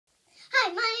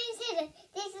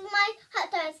Bye,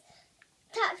 hot dogs.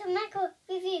 Dr. Michael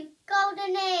review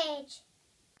Golden Age.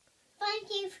 Thank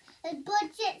you for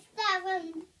budget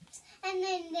seven, and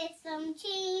then there's some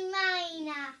G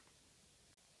minor.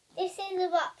 This is the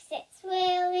box. It's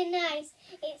really nice.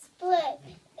 It's blue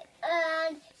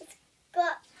and it's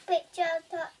got a picture of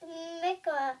Dr.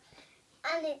 Michael,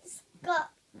 and it's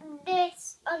got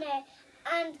this on it,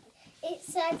 and it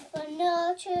said for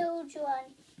no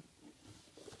children.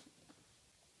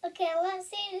 Okay, let's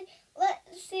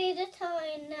see the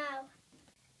toy now.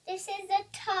 This is the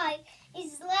toy.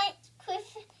 It's like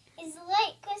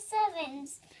Chris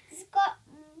Evans. It's got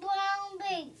brown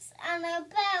boots and a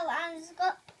bell, and it's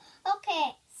got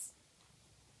pockets.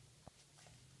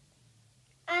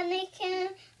 And it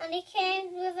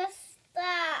came with a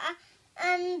star,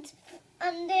 and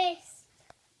this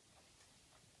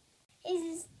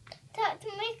is Dr.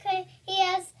 Mickey. He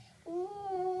has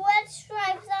red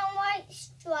stripes and white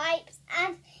stripes,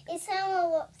 and his hammer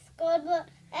looks good, but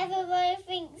everybody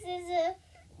thinks he's a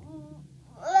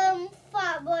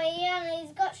fat boy, and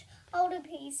he's got shoulder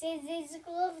pieces. His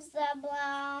gloves are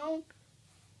brown.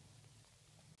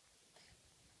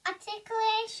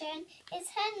 Articulation, his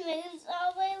head moves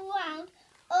all the way round,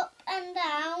 up and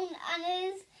down, and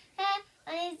his hair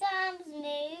and his arms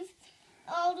move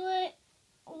all the way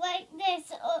like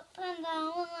this, up and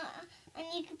down, and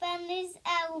you can bend his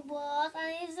elbows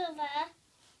and his other,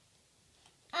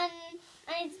 and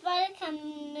his body can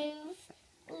move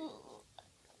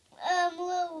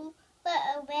little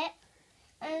bit,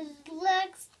 and his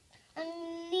legs and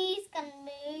knees can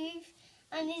move,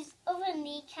 and his other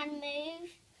knee can move,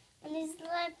 and his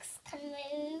legs can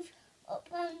move up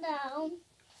and down,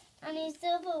 and his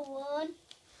other one,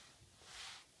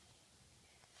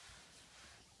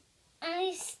 and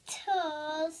his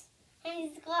toes, and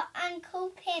he's got ankle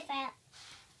pivot.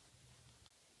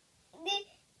 The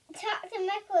Dr.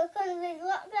 Michael comes with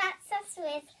lots of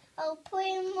accessories. I'll put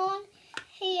him on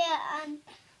here and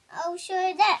I'll show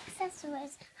you the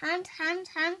accessories. Hand.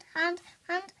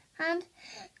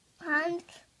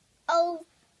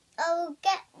 I'll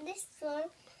get this one,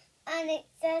 and it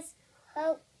says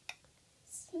Hulk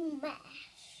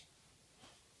Smash.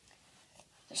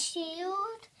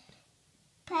 Shield,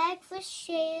 peg for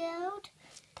shield,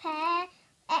 pair,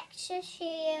 extra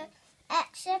shield,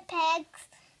 extra pegs.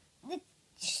 The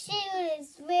shield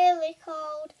is really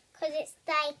cold because it's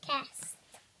die cast.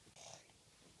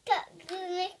 Dr.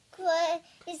 Michael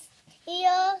he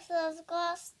also has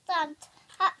got a stand.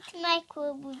 Dr.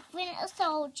 Michael with Winter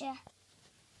Soldier.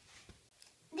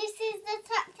 This is the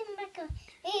Dr. Michael.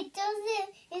 He does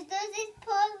his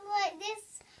pose like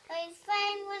this, or he's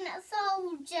flying Winter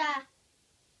Soldier.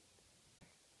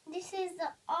 This is the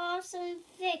awesome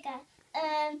figure.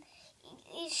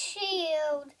 His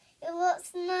shield. It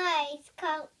looks nice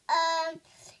because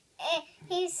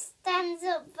he stands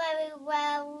up very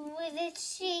well with his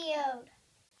shield.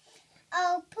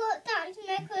 I'll put Dr.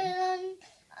 Michael on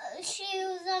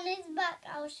shoes on his back.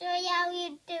 I'll show you how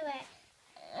you do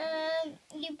it.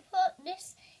 You put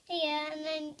this here, and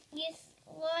then you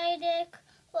slide it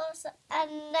closer,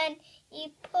 and then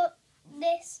you put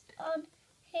this on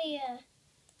here.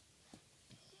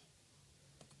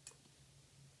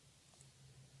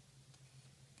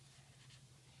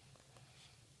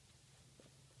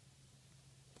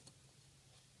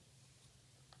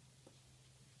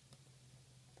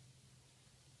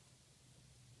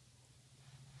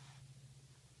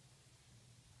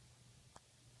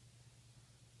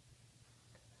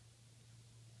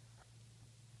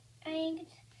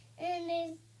 And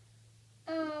his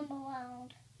arm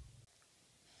around.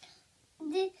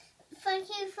 Thank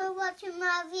you for watching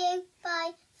my review.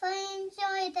 Bye. If you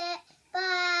enjoyed it,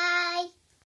 bye.